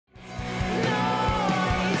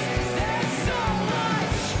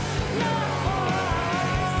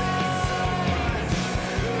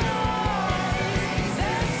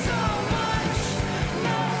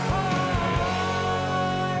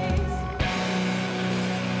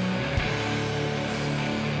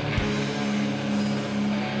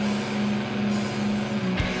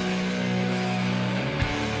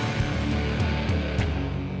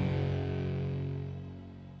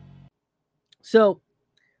So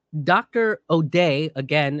Dr. Odeh,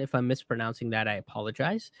 again, if I'm mispronouncing that, I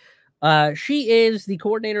apologize. She is the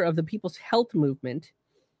coordinator of the People's Health Movement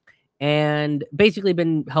and basically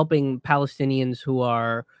been helping Palestinians who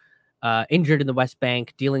are injured in the West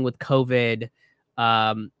Bank, dealing with COVID,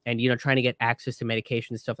 and trying to get access to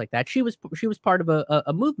medication and stuff like that. She was part of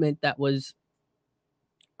a movement that was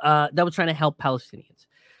trying to help Palestinians.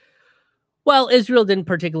 Well, Israel didn't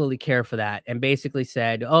particularly care for that and basically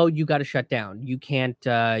said, "Oh, you got to shut down. You can't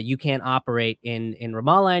operate in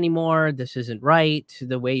Ramallah anymore. This isn't right.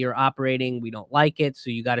 The way you're operating, we don't like it. So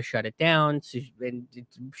you got to shut it down." So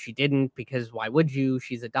she didn't, because why would you?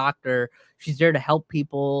 She's a doctor. She's there to help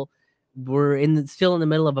people. We're still in the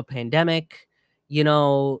middle of a pandemic,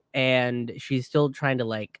 and she's still trying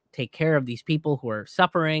to take care of these people who are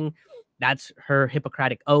suffering. That's her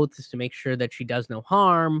Hippocratic oath, is to make sure that she does no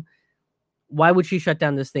harm. Why would she shut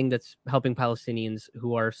down this thing that's helping Palestinians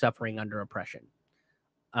who are suffering under oppression,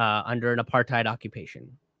 under an apartheid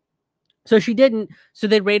occupation? So she didn't. So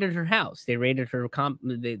they raided her house. They raided her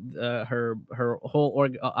her whole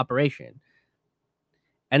operation,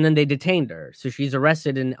 and then they detained her. So she's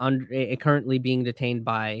arrested and currently being detained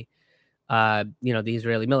by, the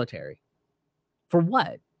Israeli military. For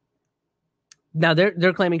what? Now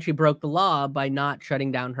they're claiming she broke the law by not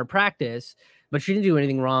shutting down her practice. But she didn't do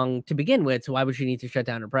anything wrong to begin with, so why would she need to shut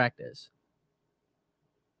down her practice?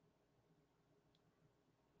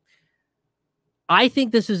 I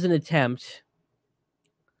think this is an attempt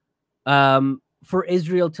for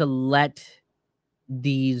Israel to let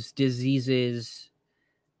these diseases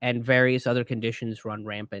and various other conditions run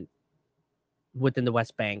rampant within the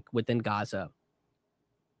West Bank, within Gaza,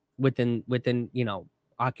 within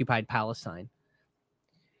occupied Palestine.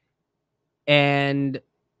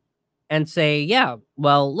 And say, yeah,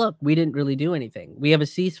 well, look, we didn't really do anything. We have a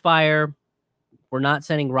ceasefire. We're not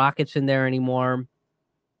sending rockets in there anymore.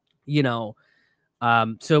 So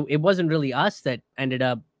it wasn't really us that ended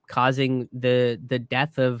up causing the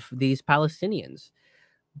death of these Palestinians.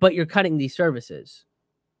 But you're cutting these services.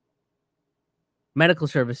 Medical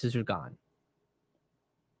services are gone.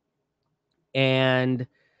 And,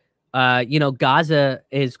 Gaza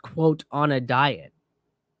is, quote, on a diet.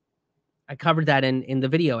 I covered that in the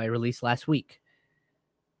video I released last week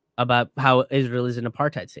about how Israel is an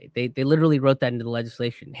apartheid state. They literally wrote that into the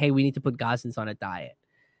legislation. Hey, we need to put Gazans on a diet.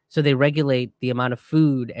 So they regulate the amount of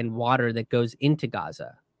food and water that goes into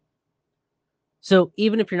Gaza. So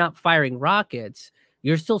even if you're not firing rockets,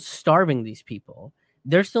 you're still starving these people.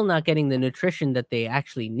 They're still not getting the nutrition that they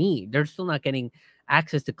actually need. They're still not getting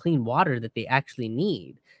access to clean water that they actually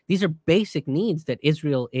need. These are basic needs that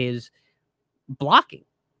Israel is blocking.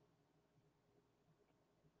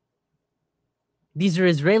 These are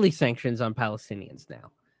Israeli sanctions on Palestinians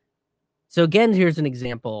now. So again, here's an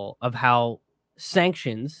example of how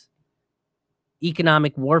sanctions,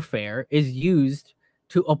 economic warfare, is used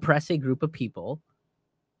to oppress a group of people,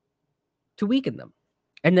 to weaken them,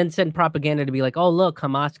 and then send propaganda to be like, oh, look,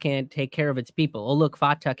 Hamas can't take care of its people. Oh, look,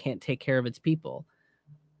 Fatah can't take care of its people.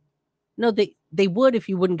 No, they would if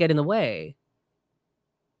you wouldn't get in the way.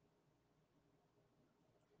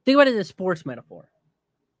 Think about it as a sports metaphor.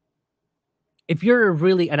 If you're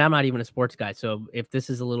really, and I'm not even a sports guy, so if this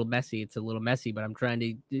is a little messy, it's a little messy, but I'm trying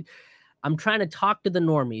to talk to the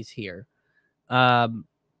normies here. The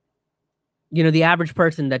average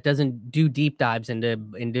person that doesn't do deep dives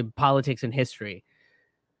into politics and history.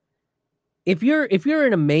 If you're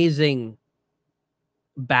an amazing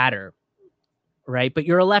batter, right, but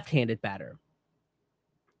you're a left-handed batter,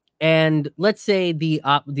 and let's say the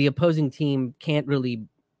opposing team can't really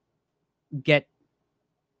get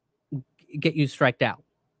you striked out.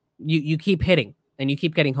 You keep hitting and you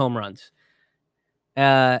keep getting home runs.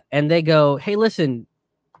 And they go, hey, listen,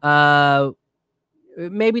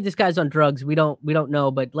 maybe this guy's on drugs. We don't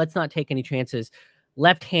know, but let's not take any chances.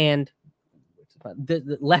 Left hand,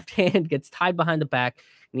 the left hand gets tied behind the back,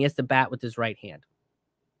 and he has to bat with his right hand.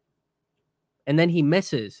 And then he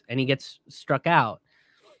misses and he gets struck out.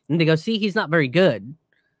 And they go, see, he's not very good.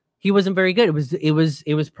 He wasn't very good. It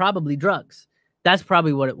was probably drugs. That's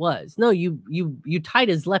probably what it was. No, you tied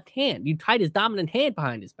his left hand. You tied his dominant hand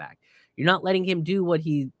behind his back. You're not letting him do what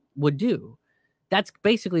he would do. That's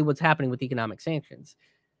basically what's happening with economic sanctions.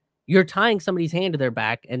 You're tying somebody's hand to their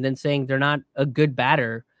back and then saying they're not a good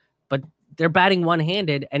batter, but they're batting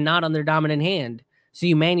one-handed and not on their dominant hand. So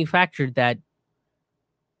you manufactured that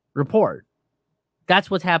report. That's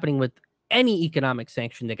what's happening with any economic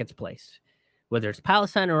sanction that gets placed, whether it's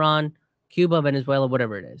Palestine, Iran, Cuba, Venezuela,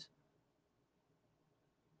 whatever it is.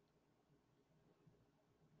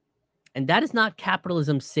 And that is not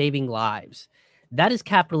capitalism saving lives. That is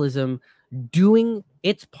capitalism doing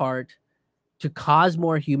its part to cause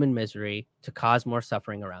more human misery, to cause more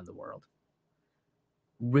suffering around the world,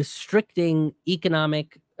 restricting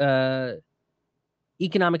economic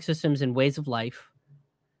systems and ways of life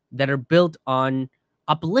that are built on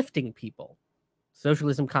uplifting people.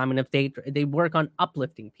 Socialism, communism, they work on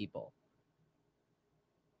uplifting people.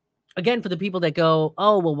 Again, for the people that go,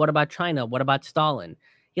 oh, well, what about China? What about Stalin?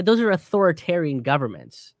 Yeah, those are authoritarian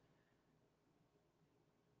governments.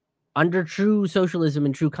 Under true socialism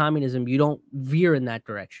and true communism, you don't veer in that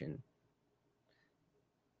direction,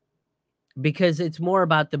 because it's more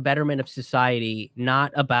about the betterment of society,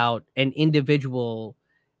 not about an individual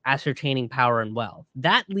ascertaining power and wealth.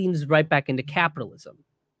 That leans right back into capitalism.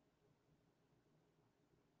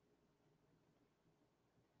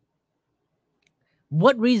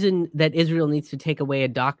 What reason that Israel needs to take away a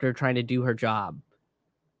doctor trying to do her job?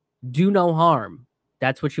 Do no harm.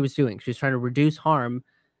 That's what she was doing. She was trying to reduce harm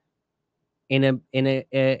in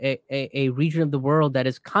a region of the world that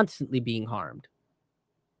is constantly being harmed.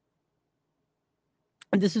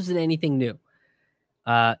 And this isn't anything new.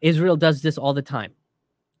 Israel does this all the time.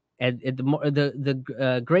 At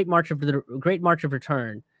the Great March of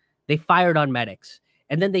Return, they fired on medics,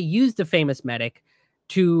 and then they used the famous medic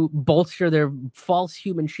to bolster their false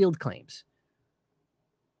human shield claims.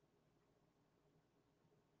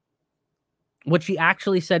 What she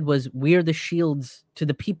actually said was, "We're the shields to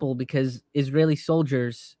the people because Israeli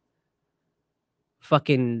soldiers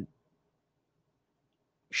fucking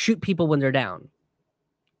shoot people when they're down."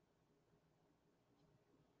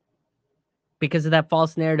 Because of that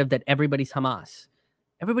false narrative that everybody's Hamas.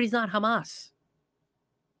 Everybody's not Hamas.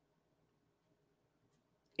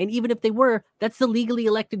 And even if they were, that's the legally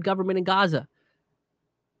elected government in Gaza.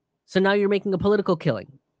 So now you're making a political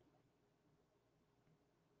killing.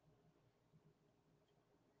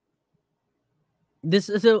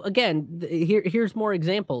 So again, here's more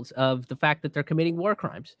examples of the fact that they're committing war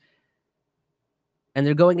crimes. And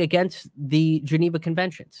they're going against the Geneva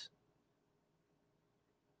Conventions.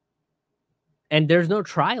 And there's no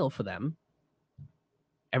trial for them.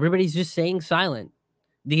 Everybody's just staying silent.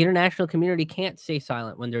 The international community can't stay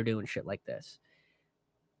silent when they're doing shit like this.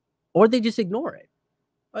 Or they just ignore it.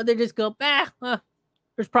 Or they just go,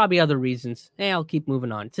 there's probably other reasons. I'll keep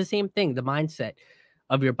moving on. It's the same thing, the mindset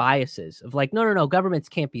of your biases of like, no, governments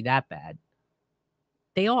can't be that bad.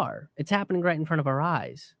 They are. It's happening right in front of our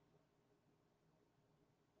eyes.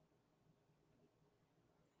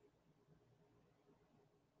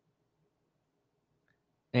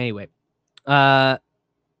 Anyway,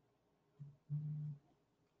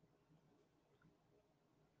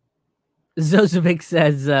 Zozovic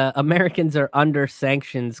says Americans are under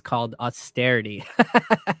sanctions called austerity.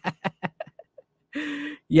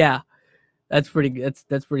 Yeah, that's pretty good.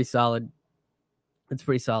 That's pretty solid. That's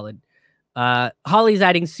pretty solid. Holly's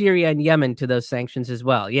adding Syria and Yemen to those sanctions as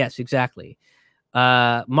well. Yes, exactly.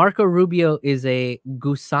 Marco Rubio is a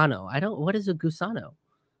gusano. What is a gusano?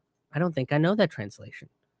 I don't think I know that translation.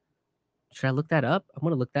 Should I look that up? I'm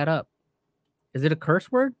going to look that up. Is it a curse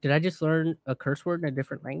word? Did I just learn a curse word in a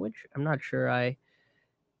different language? I'm not sure I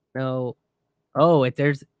know. Oh,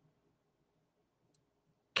 there's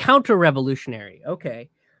counter-revolutionary. Okay.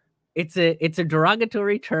 It's a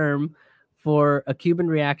derogatory term for a Cuban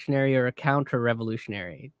reactionary or a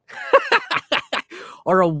counter-revolutionary.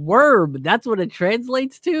 Or a worm. That's what it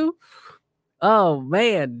translates to? Oh,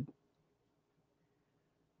 man.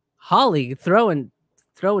 Holly throwing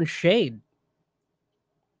shade.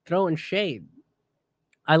 Throwing shade.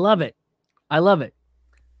 I love it. I love it.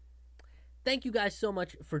 Thank you guys so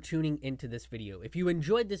much for tuning into this video. If you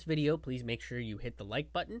enjoyed this video, please make sure you hit the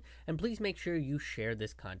like button, and please make sure you share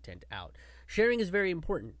this content out. Sharing is very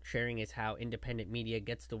important. Sharing is how independent media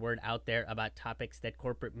gets the word out there about topics that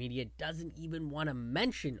corporate media doesn't even want to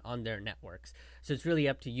mention on their networks. So it's really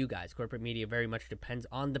up to you guys. Corporate media very much depends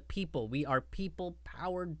on the people. We are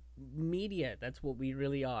people-powered media. That's what we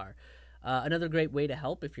really are. Another great way to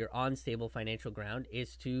help if you're on stable financial ground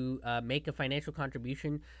is to make a financial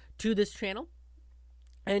contribution to this channel.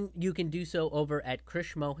 And you can do so over at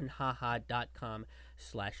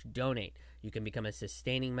krishmohanhaha.com/donate. You can become a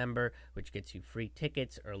sustaining member, which gets you free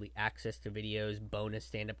tickets, early access to videos, bonus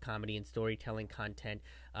stand-up comedy and storytelling content,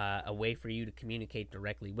 a way for you to communicate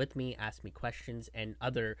directly with me, ask me questions, and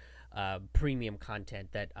other premium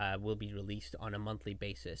content that will be released on a monthly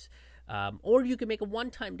basis. Or you can make a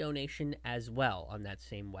one-time donation as well on that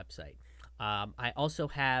same website. I also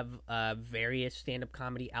have various stand-up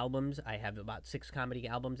comedy albums. I have about 6 comedy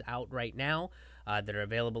albums out right now that are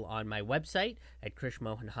available on my website at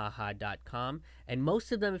krishmohanhaha.com. And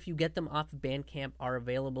most of them, if you get them off of Bandcamp, are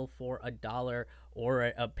available for $1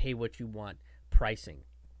 or pay what you want pricing.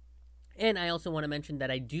 And I also want to mention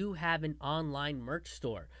that I do have an online merch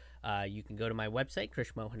store. You can go to my website,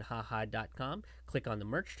 krishmohanhaha.com, click on the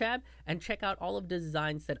merch tab, and check out all of the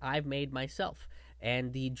designs that I've made myself.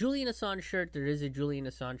 And the Julian Assange shirt, there is a Julian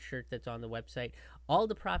Assange shirt that's on the website. All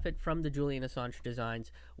the profit from the Julian Assange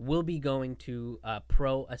designs will be going to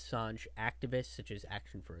pro-Assange activists such as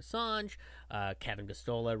Action for Assange, Kevin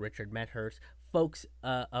Gostola, Richard Medhurst, folks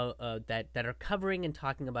that are covering and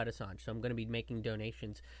talking about Assange. So I'm going to be making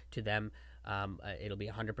donations to them. It'll be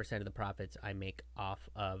 100% of the profits I make off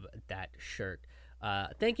of that shirt.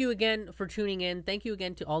 Thank you again for tuning in. Thank you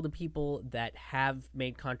again to all the people that have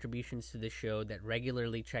made contributions to the show, that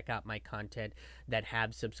regularly check out my content, that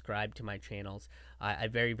have subscribed to my channels. I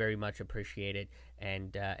very, very much appreciate it,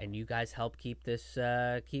 and you guys help keep this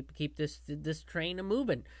this train a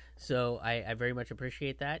moving. So I very much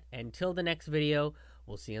appreciate that. Until the next video,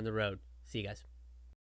 we'll see you on the road. See you guys.